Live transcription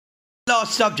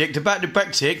last subject about the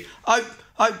Brexit,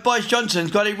 Boris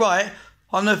Johnson's got it right.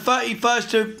 On the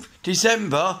 31st of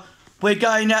December, we're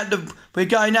going out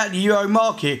the euro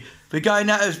market. We're going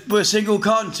out as a single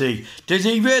currency. Does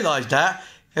he realise that?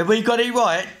 Have we got it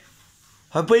right?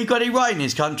 Have we got it right in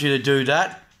this country to do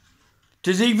that?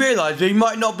 Does he realise we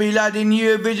might not be allowed in the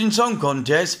Eurovision Song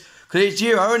Contest? Because it's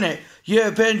Euro, isn't it?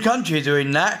 European countries are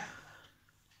in that.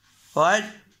 Right?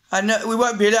 And we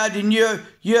won't be allowed in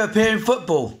European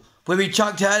football. We'll be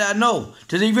chucked out at all.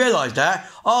 Does he realise that?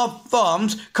 Our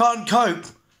farms can't cope.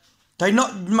 They've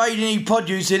not made any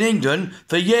produce in England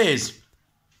for years.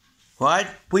 Right?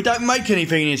 We don't make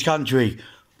anything in this country.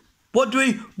 What do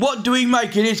we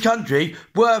make in this country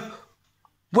worth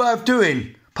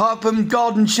doing? Apart from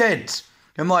garden sheds.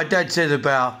 And my dad says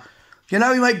about. You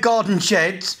know, we make garden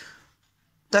sheds.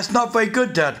 That's not very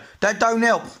good, Dad. That don't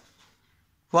help.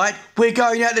 Right? We're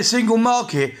going out the single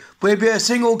market. We'll be a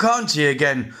single currency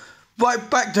again. Right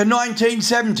back to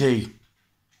 1970.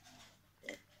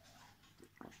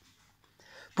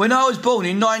 When I was born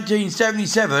in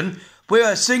 1977, we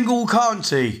were a single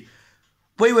currency.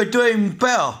 We were doing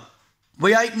better.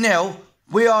 We ain't now.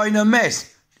 We are in a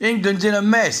mess. England's in a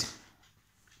mess.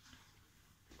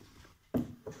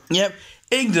 Yep,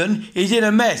 England is in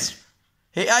a mess.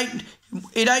 It ain't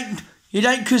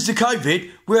because of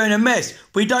COVID. We're in a mess.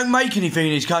 We don't make anything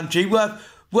in this country worth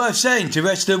selling to the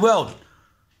rest of the world.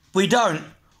 We don't.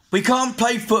 We can't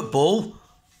play football.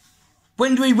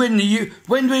 When do we win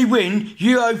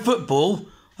Euro football?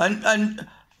 And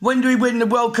when do we win the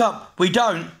World Cup? We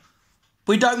don't.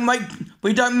 We don't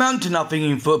mount to nothing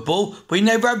in football. We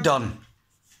never have done.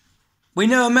 We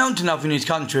never mount to nothing in this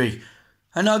country.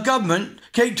 And our government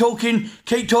keep talking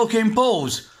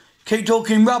balls, keep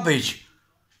talking rubbish,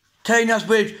 telling us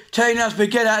we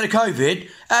get out of COVID.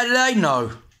 How do they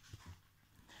know?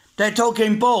 They're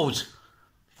talking balls,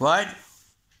 right?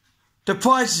 The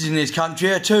prices in this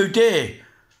country are too dear.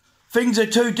 Things are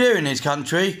too dear in this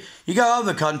country. You go to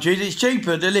other countries, it's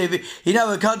cheaper to live in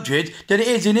other countries than it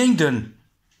is in England,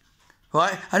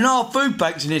 right? And our food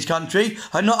banks in this country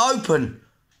are not open.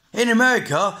 In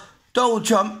America, Donald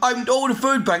Trump opened all the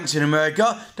food banks in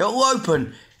America. They're all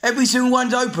open. Every single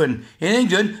one's open. In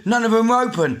England, none of them are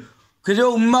open because they're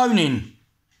all moaning.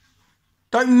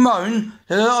 Don't moan.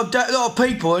 There's a lot of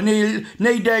people who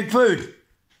need their food.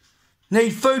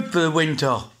 Need food for the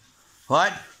winter,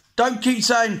 right? Don't keep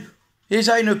saying this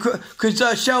ain't a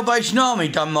because Salvation Army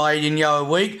done my eating the other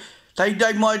week.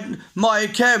 My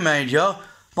care manager,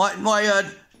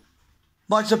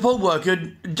 my support worker,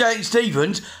 Janet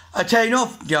Stevens, are telling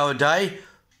off the other day.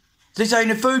 This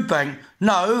ain't a food bank.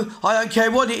 No, I don't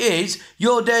care what it is.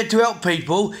 You're there to help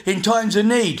people in times of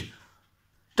need.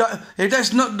 If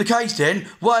that's not the case, then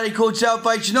why are they called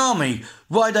Salvation Army?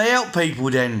 Why do they help people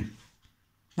then?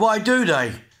 Why do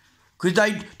they? Because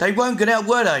they weren't going out,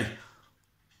 were they?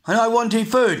 And I wanted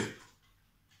food.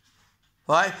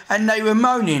 Right? And they were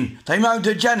moaning. They moaned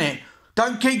at Janet.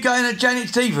 Don't keep going at Janet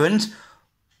Stevens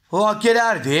or I'll get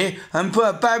out of here and put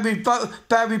a bad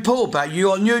report about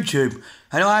you on YouTube.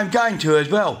 And I am going to as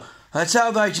well. The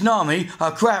Salvation Army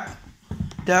are crap.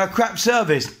 They're a crap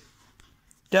service.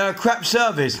 They're a crap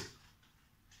service.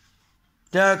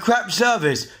 They're a crap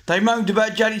service. They moaned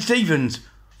about Janet Stevens.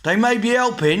 They may be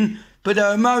helping, but they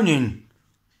were moaning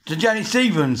to Janet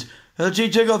Stevens that she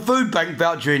took a food bank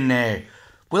voucher in there.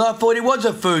 Well, I thought it was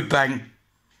a food bank.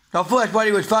 I thought that's what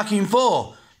it was fucking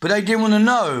for, but they didn't want to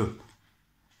know.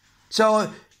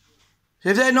 So,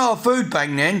 if they're not a food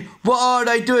bank then, what are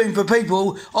they doing for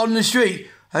people on the street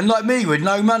and like me with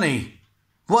no money?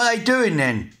 What are they doing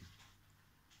then?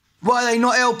 Why are they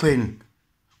not helping?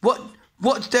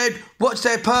 What's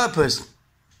their purpose?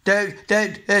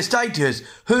 Their status?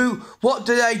 What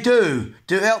do they do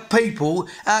to help people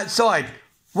outside?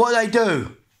 What do they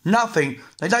do? Nothing.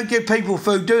 They don't give people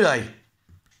food, do they?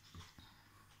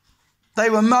 They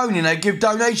were moaning they give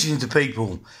donations to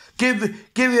people. Give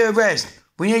you a rest.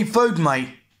 We need food, mate.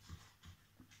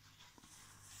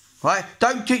 Right?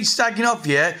 Don't keep stacking off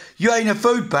here. You ain't a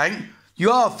food bank.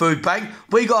 You are a food bank.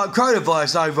 We got a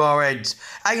coronavirus over our heads.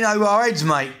 Ain't over our heads,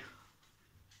 mate.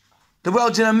 The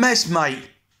world's in a mess, mate.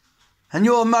 And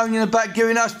you're moaning about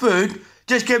giving us food.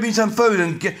 Just give me some food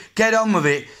and get on with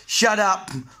it. Shut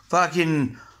up,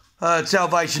 fucking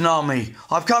Salvation Army.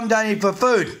 I've come down here for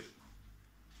food.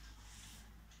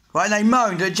 Right, and they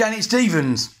moaned at Janet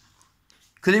Stevens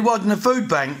because it wasn't a food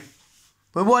bank.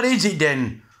 But what is it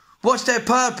then? What's their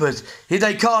purpose if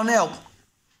they can't help?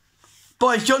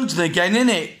 Boris Johnson again,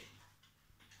 innit?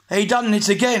 He done this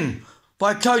again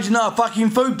by closing our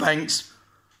fucking food banks.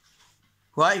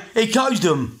 Right? He closed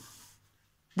them.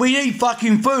 We need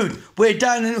fucking food. We're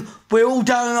all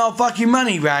down on our fucking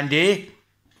money round here.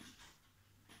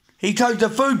 He closed the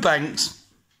food banks.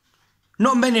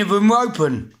 Not many of them were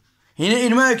open.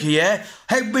 In America, yeah,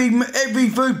 every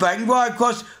food bank right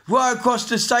across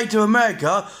the state of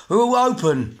America are all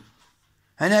open.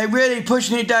 And they're really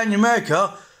pushing it down in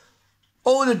America.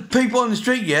 All the people on the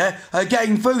street, yeah, are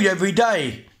getting food every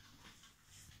day.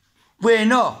 We're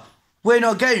not. We're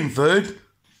not getting food.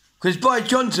 Because Boris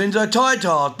Johnson's a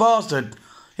tight-ass bastard.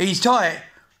 He's tight.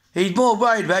 He's more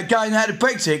worried about going out of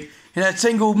Brexit in a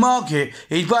single market.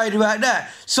 He's worried about that.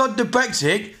 Sod the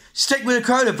Brexit. Stick with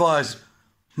the coronavirus,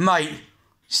 mate.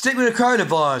 Stick with the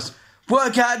coronavirus.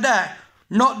 Work out that.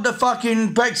 Not the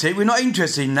fucking Brexit. We're not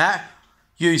interested in that.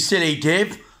 You silly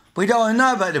div. We don't want to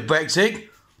know about the Brexit.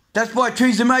 That's why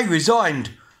Theresa May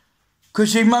resigned. Because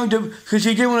she didn't want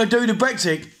to do the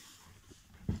Brexit.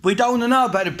 We don't want to know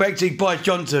about the Brexit, Boris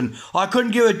Johnson. I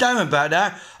couldn't give a damn about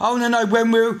that. I want to know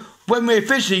when we're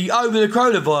officially over the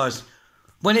coronavirus.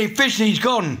 When it officially's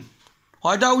gone.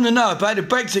 I don't want to know about the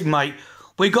Brexit, mate.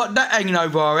 We got that hanging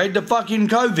over our head, the fucking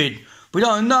COVID. We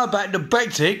don't know about the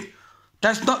Brexit.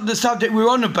 That's not the subject we're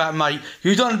on about, mate. You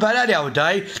was on about that the other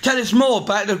day. Tell us more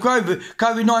about the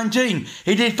COVID-19.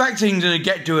 He did vaccines going to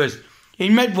get to us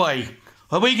in Medway.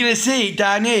 Are we going to see it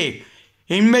down here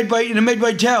in the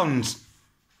Medway towns?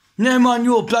 Never mind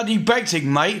your bloody Brexit,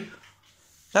 mate.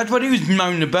 That's what he was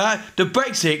moaning about, the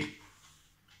Brexit.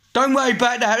 Don't worry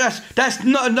about that. That's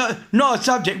not a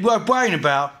subject worth worrying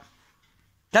about.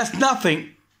 That's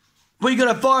nothing. We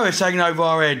got a virus hanging over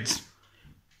our heads.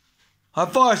 A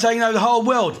virus hanging over the whole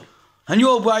world. And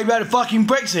you're worried about the fucking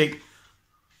Brexit.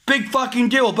 Big fucking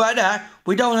deal about that.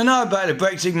 We don't want to know about the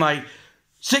Brexit, mate.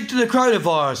 Stick to the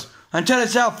coronavirus and tell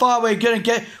us how far we're going to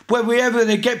get, whether we're ever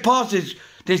going to get past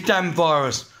this damn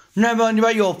virus. Never mind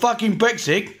about your fucking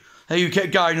Brexit that you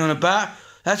kept going on about.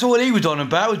 That's all he was on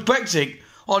about, was Brexit.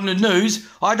 On the news,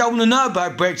 I don't want to know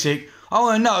about Brexit. I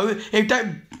want to know if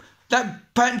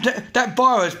that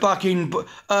virus fucking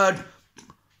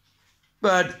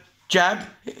jab,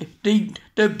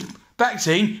 the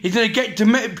vaccine is going to get to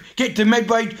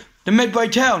the Medway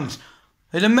towns.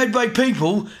 Are the Medway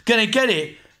people going to get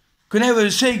it? Can ever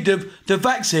receive the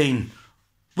vaccine?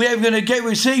 We ever going to get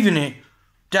receiving it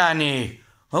down here?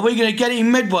 Are we going to get it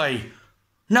in Medway?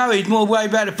 No, he's more worried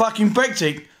about the fucking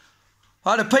Brexit.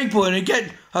 Are the people going to get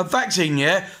a vaccine,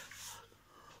 yeah?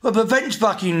 That prevents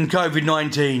fucking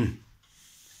COVID-19.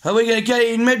 Are we going to get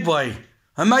it in Medway?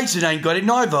 And Mason ain't got it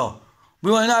neither.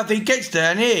 We want to know if it gets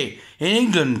down here in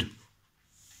England.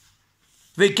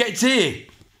 If it gets here.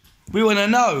 We want to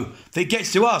know if it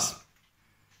gets to us.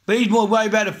 But he's more worried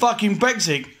about the fucking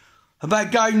Brexit.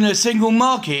 About going in a single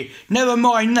market. Never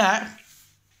mind that.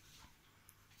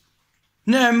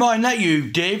 Never mind that,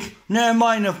 you div. Never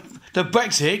mind the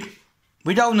Brexit.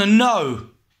 We don't want to know.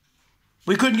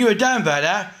 We couldn't give a damn about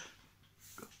that.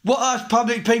 What us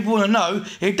public people want to know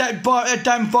if that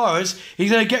damn virus is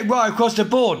going to get right across the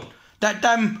board. That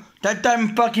damn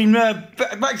fucking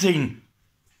vaccine.